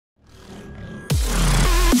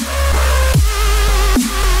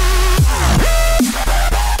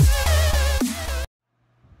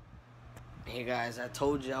guys, I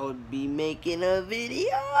told you I would be making a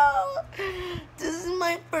video. This is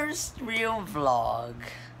my first real vlog.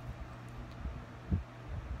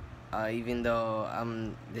 Even though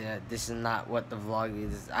this is not what the vlog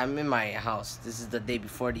is. I'm in my house. This is the day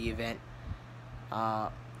before the event.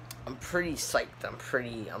 I'm pretty psyched. I'm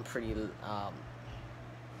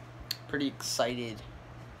pretty excited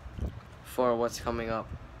for what's coming up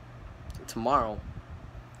tomorrow.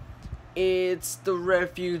 It's the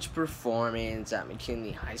Refuge performance at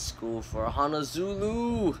Mckinley High School for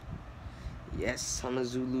Honolulu. Yes,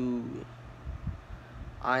 Honolulu.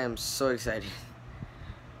 I am so excited.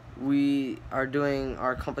 We are doing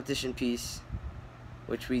our competition piece,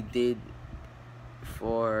 which we did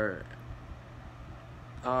for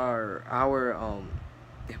our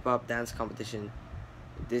hip hop dance competition.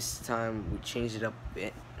 This time we changed it up a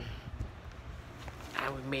bit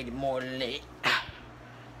and we made it more lit.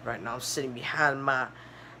 Right now I'm sitting behind my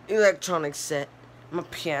electronic set, my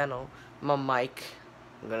piano, my mic.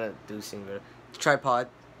 I'm gonna do single tripod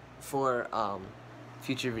for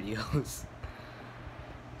future videos.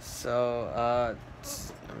 So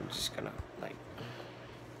I'm just gonna like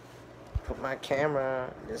put my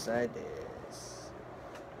camera just like this.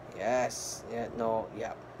 Yes, yeah, no,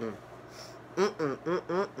 yeah.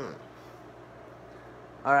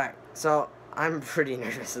 Alright, so I'm pretty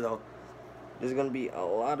nervous though. There's gonna be a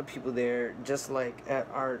lot of people there, just like at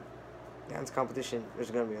our dance competition.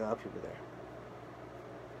 There's gonna be a lot of people there.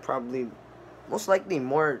 Probably, most likely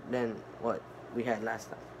more than what we had last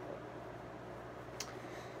time.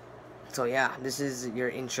 So yeah, this is your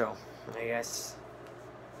intro, I guess.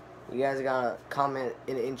 You guys gotta comment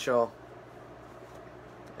in the intro,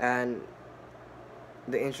 and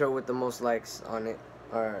the intro with the most likes on it,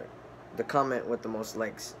 or the comment with the most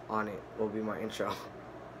likes on it, will be my intro.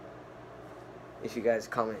 If you guys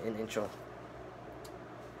comment in intro.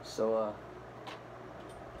 So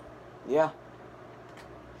yeah,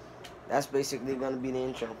 that's basically gonna be the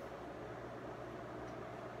intro.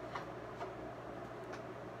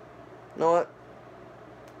 You know what?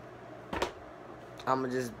 I'm gonna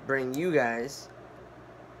just bring you guys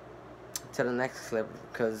to the next clip,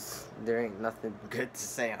 because there ain't nothing good to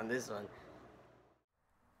say on this one.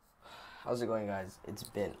 How's it going, guys? It's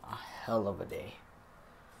been a hell of a day.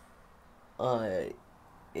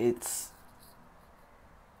 It's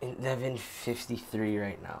 11:53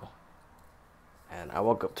 right now, and I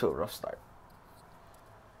woke up to a rough start.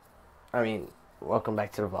 I mean, welcome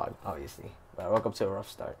back to the vlog, obviously, but I woke up to a rough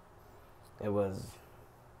start. It was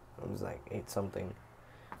like 8 something.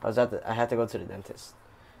 I had to go to the dentist.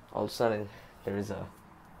 All of a sudden, there is a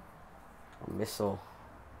missile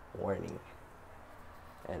warning,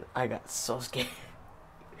 and I got so scared.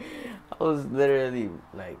 I was literally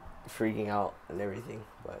like freaking out and everything,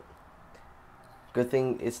 but good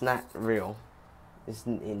thing it's not real. It's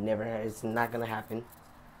not gonna happen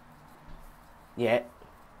yet.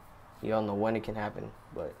 You all know when it can happen,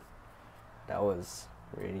 but that was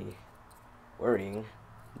really worrying.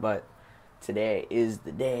 But today is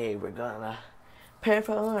the day we're gonna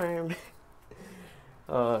perform.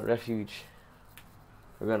 Refuge.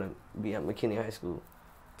 We're gonna be at McKinney High School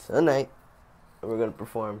tonight, and we're gonna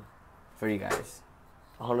perform for you guys.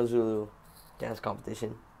 Honolulu dance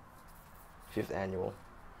competition, 5th annual.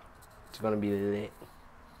 It's gonna be lit.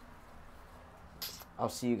 I'll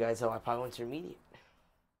see you guys at Waipago Intermediate.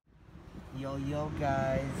 Yo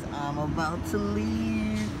guys, I'm about to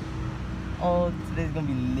leave. Oh, today's gonna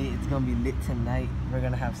be lit. It's gonna be lit tonight. We're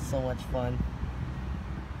gonna have so much fun.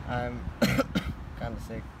 I'm kind of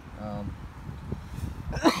sick,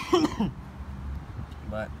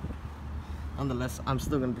 but nonetheless, I'm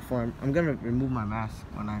still gonna perform. I'm gonna remove my mask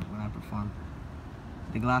when I perform.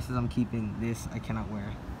 The glasses I'm keeping. This I cannot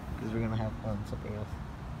wear because we're gonna have something else.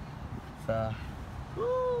 So,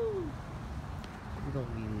 woo! It's gonna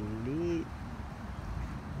be lit.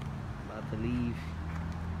 About to leave.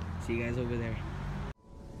 See you guys over there.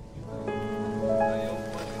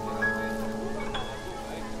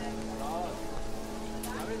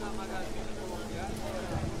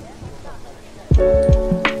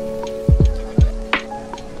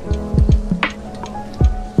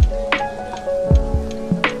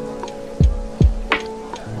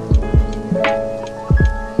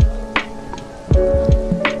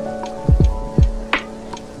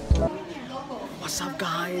 What's up,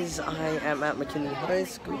 guys? I am at McKinley High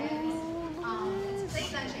School.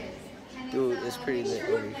 Dude, it's pretty lit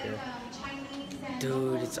over here.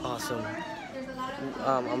 Dude, it's awesome.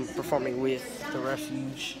 I'm performing with the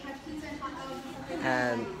Refuge,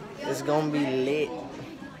 and it's gonna be lit.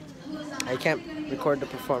 I can't record the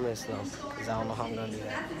performance though, because I don't know how I'm gonna do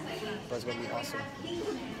that. But it's gonna be awesome.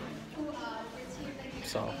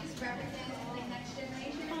 So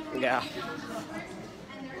yeah.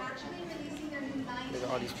 Look at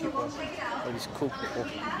all these people, all these cool people.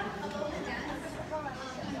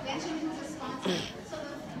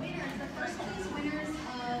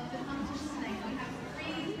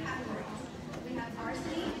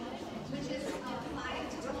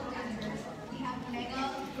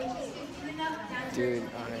 Dude,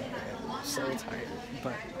 I'm so tired,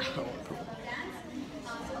 but I don't want to.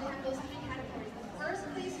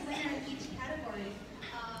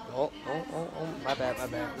 Oh, my bad.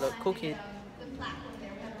 Look, cool kid.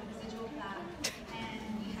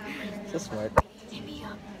 So smart. Hit me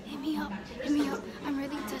up. I'm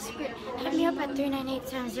really desperate. Hit me up at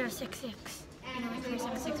 398-7066. You know,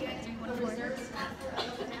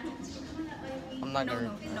 476-5314. I'm not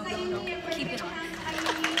gonna. No. Keep it on.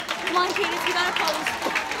 Come on, Cadence, you gotta pose.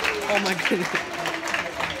 Oh my goodness.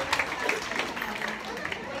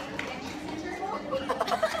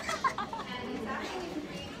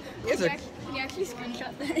 Can you actually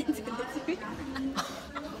screenshot that into this video?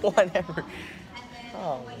 Whatever.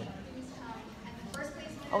 Oh.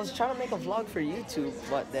 I was trying to make a vlog for YouTube,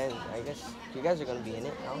 but then I guess you guys are gonna be in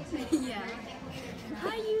it now. Yeah.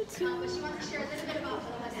 Hi, YouTube.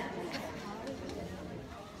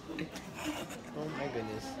 Oh my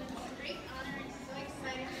goodness.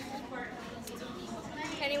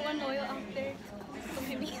 Anyone loyal out there? Come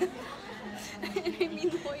hit me. I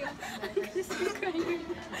mean loyal. I'm gonna start crying.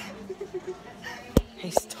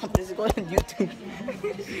 Hey, stop! This is going on YouTube.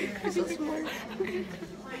 You're so smart.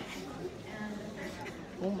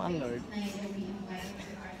 Oh my lord.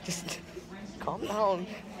 Just calm down.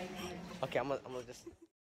 Okay, I'm gonna just.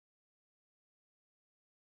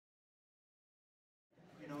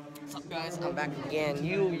 What's up, guys? I'm back again.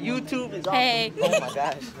 YouTube is on. Hey. Oh my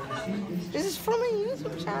gosh. This is from a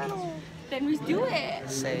YouTube channel. Then we do it.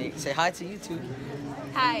 Say hi to YouTube.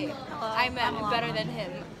 Hi. Hello. I'm better than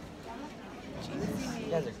him. Jeez,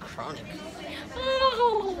 you guys are chronic.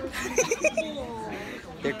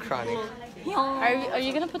 They're chronic. Are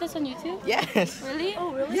you gonna put this on YouTube? Yes. Really?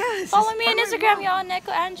 Oh, really? Yes. Follow me on Instagram, y'all.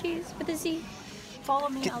 Neko Angie's with a Z. Follow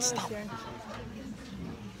me. Stop.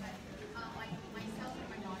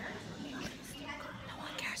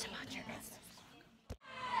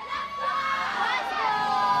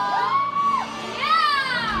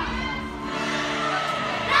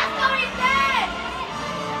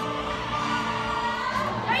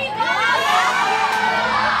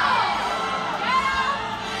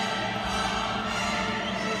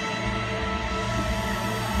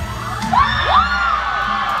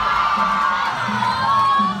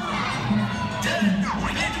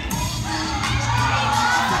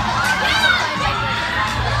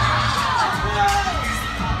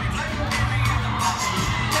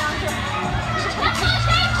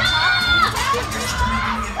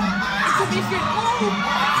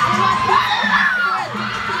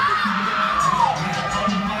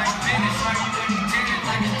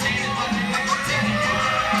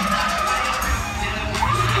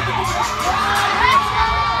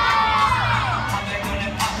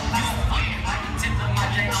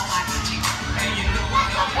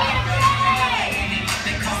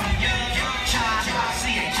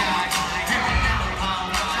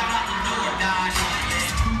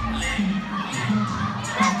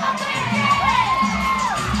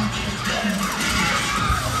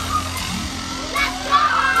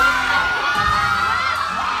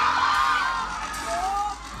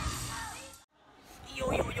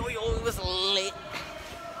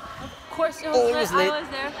 It was lit. I was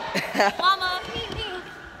there. Mama,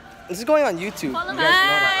 this is going on YouTube. Follow you me. guys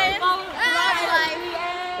know that, right?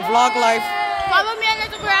 Vlog life. Follow me on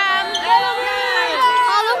Instagram.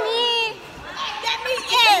 Follow me. Get me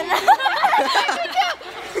in.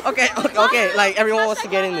 Okay. Like everyone wants to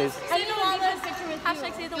get in this.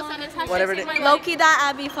 Hashtag say the longest. Whatever it is.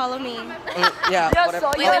 Loki.Abby, follow me. Yeah.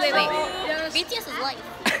 Whatever. Wait. BTS is life.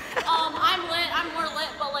 I'm lit. I'm more lit,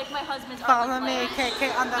 but like my husband's. Follow me,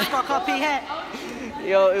 KK_copy.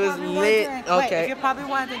 Yo, it was lit. Wait, Okay. if you're probably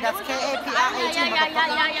wondering, that's KAPIAT.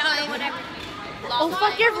 Yeah. Whatever. Oh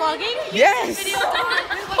fuck, you're vlogging? Yes.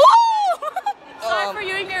 Sorry for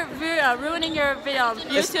ruining your video,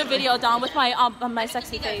 YouTube video, Don, with my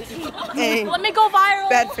sexy face. Hey. Let me go viral.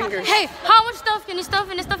 Bad fingers. Hey, how much stuff can you stuff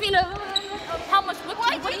in the stuff? You know, how much?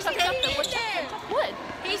 What he's taking? What?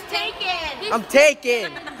 He's taking. I'm taking.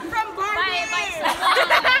 From Barbie.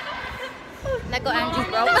 Neko Angie,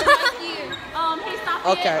 bro. Hey, stop it,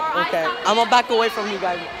 Okay. or I stop it. I'm gonna back away from you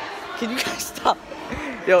guys. Can you guys stop?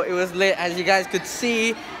 Yo, it was lit, as you guys could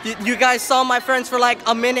see. You guys saw my friends for like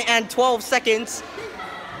a minute and 12 seconds.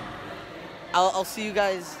 I'll see you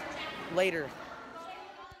guys later.